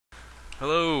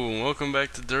Hello, and welcome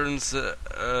back to Durden's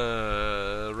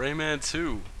Rayman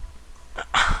 2.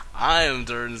 I am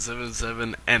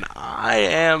Durden77, and I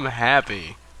am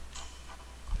happy.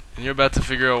 And you're about to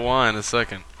figure out why in a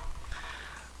second.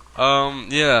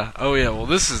 Yeah. Oh, yeah, well,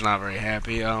 this is not very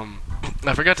happy. I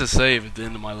forgot to save at the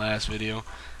end of my last video,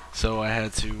 so I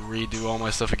had to redo all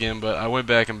my stuff again, but I went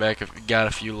back and got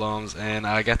a few lums, and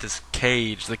I got this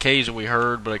cage. The cage that we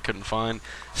heard, but I couldn't find.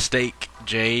 Steak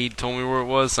Jade told me where it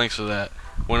was. Thanks for that.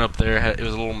 Went up there. It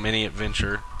was a little mini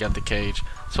adventure. Got the cage.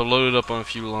 So loaded up on a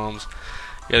few lums.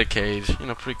 Got a cage. You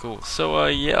know, pretty cool. So,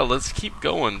 yeah, let's keep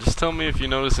going. Just tell me if you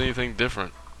notice anything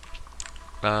different.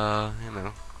 You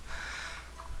know.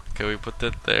 Okay, we put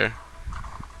that there.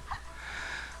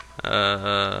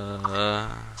 Are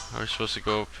we supposed to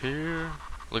go up here?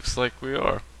 Looks like we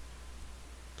are.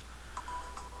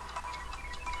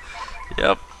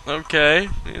 Yep, okay,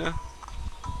 yeah.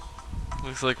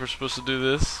 Looks like we're supposed to do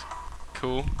this.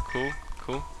 Cool.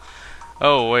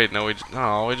 Oh, wait, no, we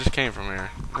just came from here.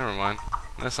 Never mind.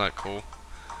 That's not cool.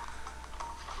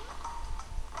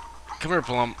 Come here,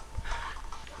 Plum.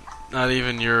 Not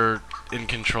even your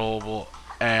incontrollable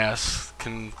ass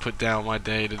can put down my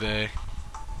day today.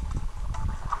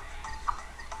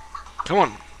 Come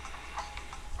on.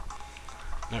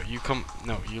 No, you come.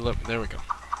 No, you let. There we go.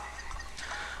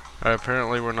 Alright,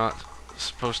 apparently we're not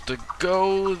supposed to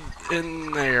go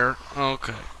in there.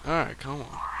 Okay. Alright, come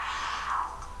on.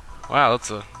 Wow,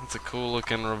 that's a cool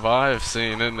looking revive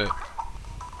scene, isn't it?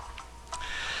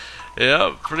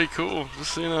 Yeah, pretty cool.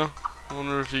 Just, you know, I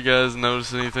wonder if you guys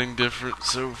notice anything different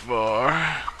so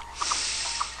far.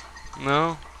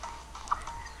 No?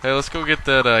 Hey, let's go get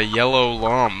that yellow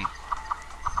lum.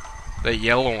 That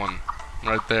yellow one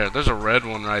right there. There's a red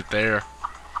one right there.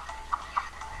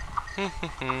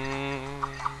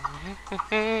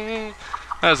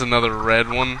 That's another red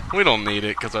one. We don't need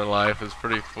it because our life is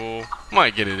pretty full.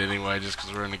 Might get it anyway just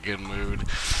because we're in a good mood.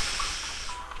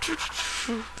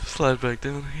 Slide back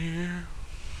down here.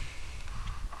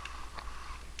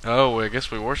 Oh, I guess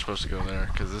we were supposed to go there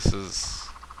because this is...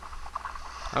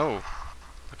 Oh.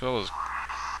 Look at all those...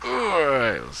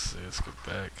 Alright, let's see. Let's go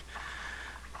back.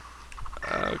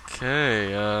 Okay,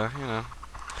 you know.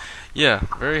 Yeah,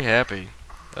 very happy.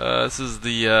 This is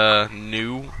the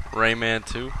new Rayman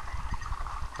 2.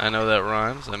 I know that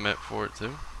rhymes. I meant for it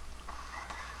too.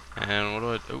 And what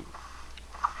do I do?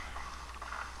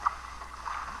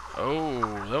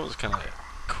 Oh, that was kind of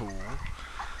cool.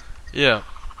 Yeah,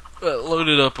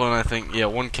 loaded up on I think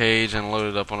one cage and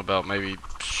loaded up on about maybe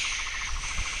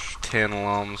 10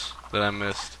 lums that I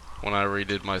missed when I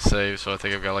redid my save. So I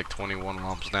think I've got like 21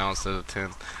 lums now instead of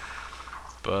 10.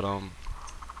 But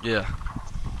yeah.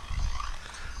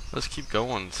 Let's keep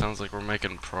going. Sounds like we're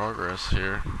making progress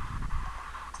here.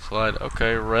 Slide.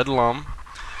 Okay, red lum.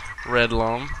 Red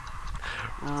lum.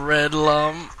 Red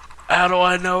lum. How do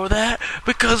I know that?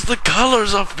 Because the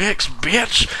colors are fixed,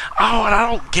 bitch. Oh, and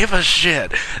I don't give a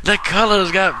shit. The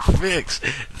colors got fixed.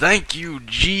 Thank you,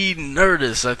 G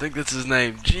Nerdus. I think that's his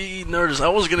name. G Nerdus. I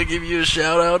was gonna give you a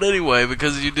shout out anyway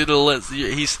because you did a G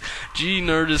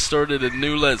Nerdus started a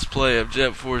new Let's Play of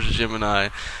Jet Force Gemini.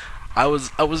 I was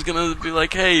gonna be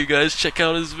like, hey, you guys, check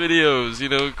out his videos. You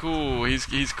know, cool. He's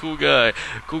cool guy.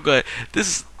 Cool guy.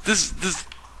 This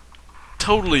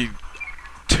totally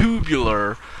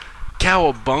tubular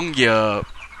cowabunga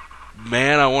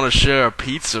man I want to share a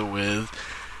pizza with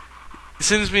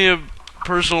sends me a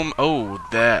personal. Oh,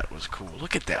 that was cool.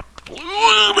 Look at that blue.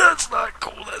 That's not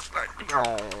cool. That's not.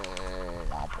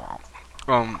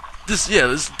 This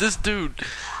dude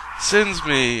sends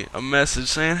me a message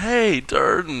saying, "Hey,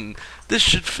 Durden, this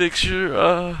should fix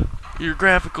your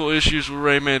graphical issues with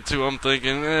Rayman 2." I'm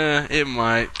thinking, it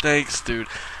might. Thanks, dude.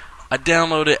 I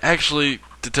downloaded it. Actually,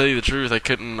 to tell you the truth, I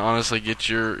couldn't honestly get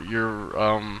your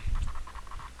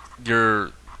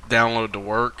download to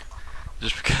work,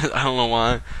 just because I don't know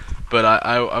why. But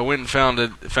I went and found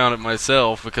it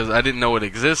myself because I didn't know it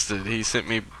existed. He sent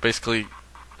me basically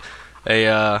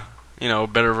a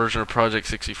better version of Project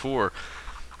 64.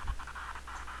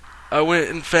 I went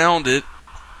and found it,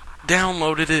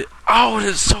 downloaded it. Oh, it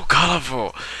is so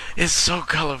colorful. It's so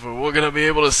colorful. We're going to be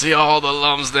able to see all the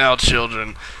lums now,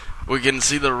 children. We can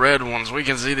see the red ones. We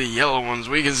can see the yellow ones.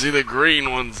 We can see the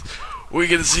green ones. We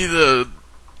can see the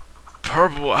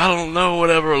purple. I don't know,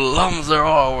 whatever lums there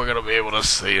are. We're going to be able to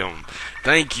see them.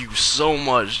 Thank you so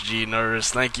much, G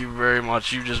Nerdus. Thank you very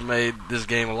much. You just made this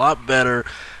game a lot better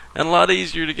and a lot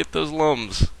easier to get those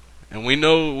lums. And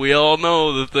we all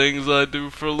know the things I do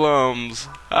for lums.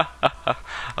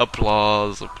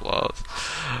 Applause.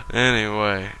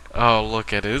 Anyway, oh,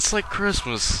 look at it. It's like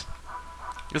Christmas.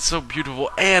 It's so beautiful.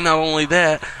 And not only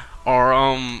that,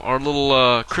 our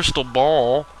little crystal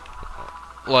ball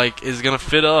like is gonna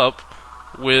fit up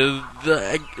with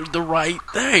the right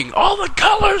thing. All the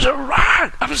colors are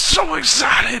right. I'm so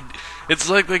excited. It's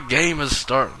like the game is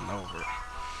starting over.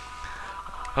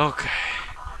 Okay.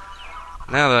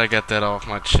 Now that I got that off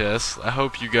my chest, I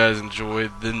hope you guys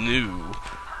enjoyed the new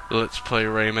Let's Play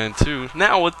Rayman 2,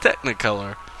 now with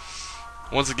Technicolor.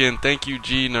 Once again, thank you,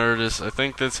 G Nerdist. I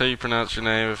think that's how you pronounce your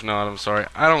name. If not, I'm sorry.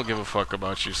 I don't give a fuck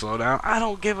about you. Slow down. I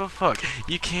don't give a fuck.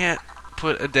 You can't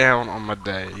put a down on my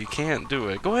day. You can't do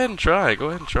it. Go ahead and try. Go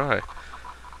ahead and try.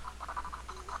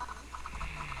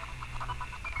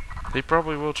 He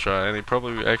probably will try, and he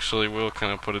probably actually will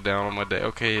kind of put it down on my day.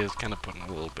 Okay, he is kind of putting a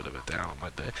little bit of it down on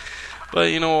my day.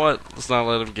 But you know what? Let's not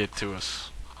let him get to us.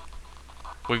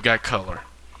 We've got color.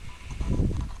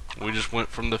 We just went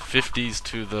from the 50s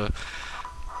to the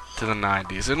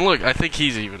 90s. And look, I think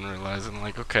he's even realizing,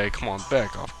 like, okay, come on,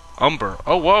 back off. Umber.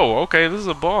 Oh, whoa, okay, this is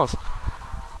a boss.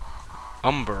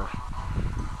 Umber.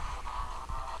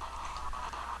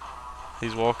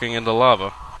 He's walking into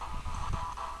lava.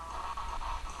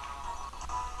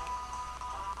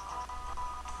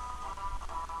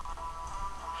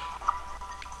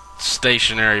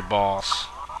 Stationary boss.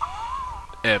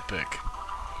 Epic.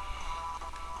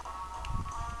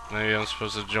 Maybe I'm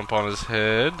supposed to jump on his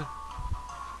head.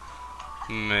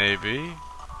 Maybe.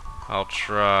 I'll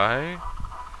try.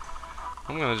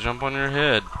 I'm gonna jump on your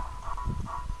head.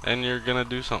 And you're gonna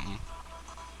do something.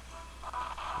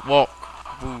 Walk.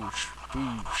 Boosh.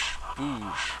 Boosh.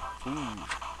 Boosh. Boosh.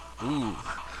 Boosh.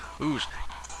 Boosh.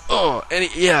 Oh,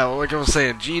 and yeah, like I was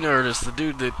saying, G Nerdist, the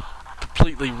dude that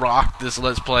completely rocked this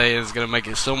Let's Play, is gonna make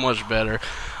it so much better.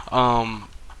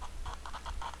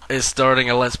 Is starting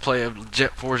a Let's Play of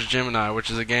Jet Force Gemini, which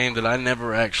is a game that I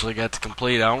never actually got to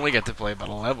complete. I only got to play about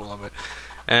a level of it.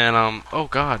 And, oh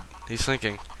god, he's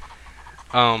sinking.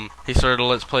 He started a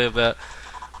Let's Play of that,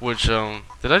 which,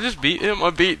 did I just beat him? I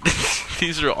beat,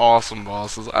 these are awesome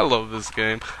bosses. I love this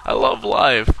game. I love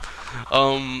life.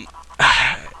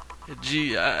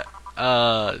 G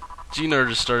Nerd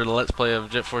just started a Let's Play of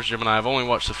Jet Force Gemini. I've only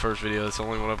watched the first video. That's the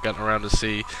only one I've gotten around to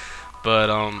see. But,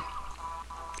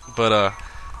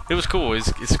 it was cool.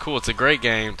 It's cool. It's a great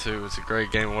game, too. It's a great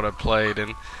game of what I played,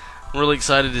 and I'm really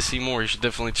excited to see more. You should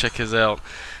definitely check his out.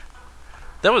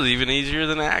 That was even easier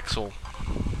than Axel.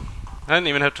 I didn't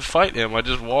even have to fight him. I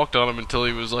just walked on him until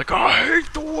he was like, I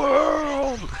hate the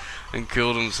world, and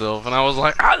killed himself. And I was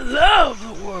like, I love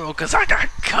the world, because I got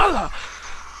color.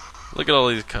 Look at all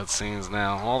these cutscenes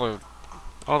now.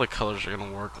 All the colors are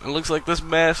going to work. It looks like this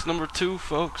mask number 2,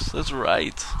 folks. That's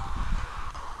right.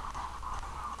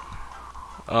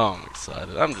 Oh, I'm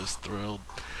excited. I'm just thrilled.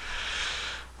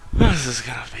 This is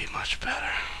gonna be much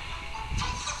better.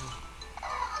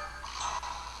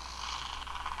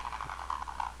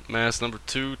 Mass number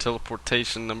 2,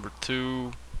 teleportation number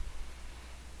 2.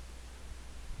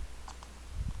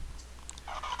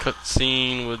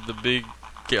 Cutscene with the big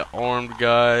armed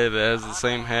guy that has the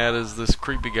same hat as this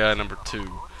creepy guy number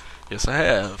 2. Yes, I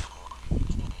have.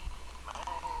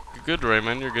 Good,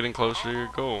 Rayman. You're getting closer to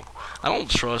your goal. I don't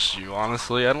trust you,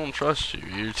 honestly. I don't trust you.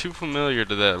 You're too familiar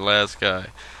to that last guy.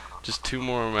 Just 2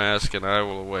 more masks and I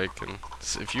will awaken.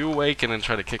 If you awaken and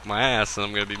try to kick my ass, then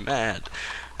I'm gonna be mad.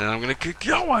 And I'm gonna kick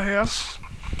your ass.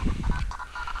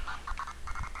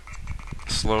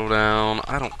 Slow down.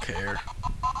 I don't care.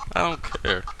 I don't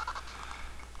care.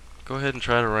 Go ahead and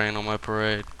try to rain on my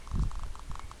parade.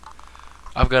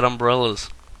 I've got umbrellas.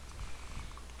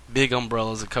 Big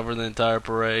umbrellas that cover the entire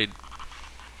parade.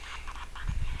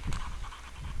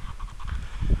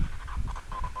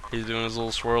 He's doing his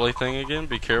little swirly thing again.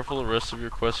 Be careful, the rest of your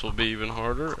quest will be even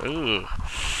harder. Ugh.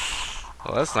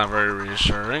 Well, that's not very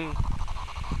reassuring.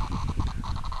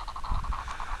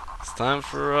 It's time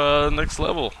for next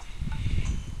level.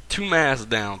 2 masks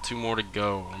down, 2 more to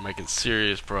go. We're making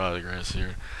serious progress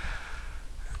here.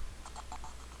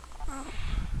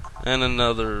 And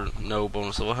another no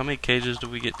bonus level. How many cages do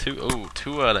we get to? Oh,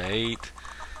 2 out of 8.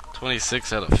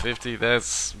 26 out of 50.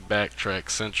 That's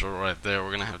backtrack central right there. We're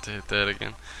going to have to hit that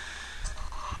again.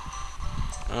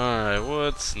 Alright,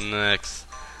 what's next?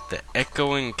 The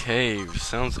Echoing Cave.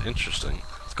 Sounds interesting.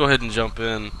 Let's go ahead and jump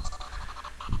in.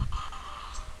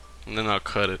 And then I'll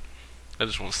cut it. I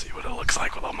just want to see what it looks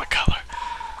like with all my color.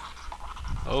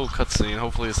 Oh, cutscene.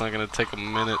 Hopefully it's not going to take a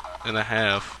minute and a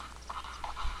half.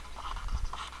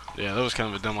 Yeah, that was kind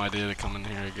of a dumb idea to come in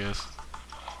here, I guess.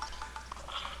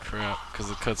 Crap, because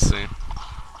of the cutscene.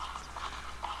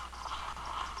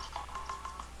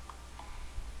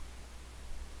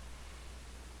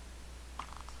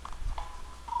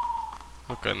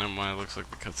 Okay, never mind. Looks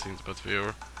like the cutscene's about to be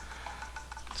over.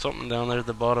 something down there at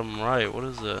the bottom right. What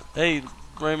is that? Hey,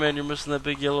 Rayman, you're missing that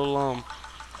big yellow lum.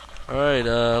 Alright,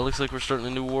 looks like we're starting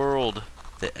a new world.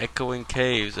 The Echoing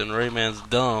Caves, and Rayman's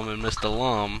dumb and missed a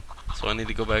lum, so I need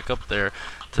to go back up there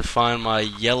to find my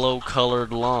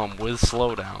yellow-colored lum with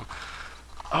slowdown.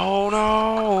 Oh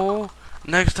no!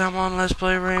 Next time on Let's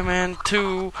Play Rayman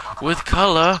 2 with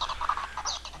color,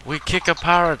 we kick a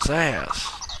pirate's ass.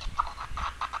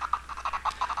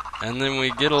 And then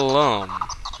we get a lum.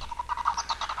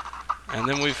 And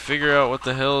then we figure out what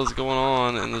the hell is going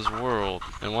on in this world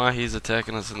and why he's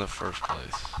attacking us in the first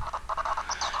place.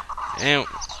 And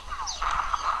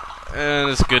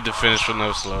it's good to finish with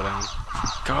no slowdown.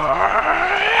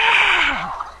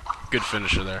 Good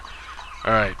finisher there.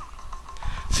 Alright.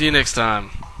 See you next time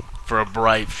for a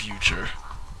bright future.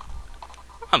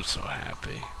 I'm so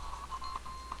happy.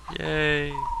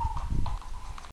 Yay.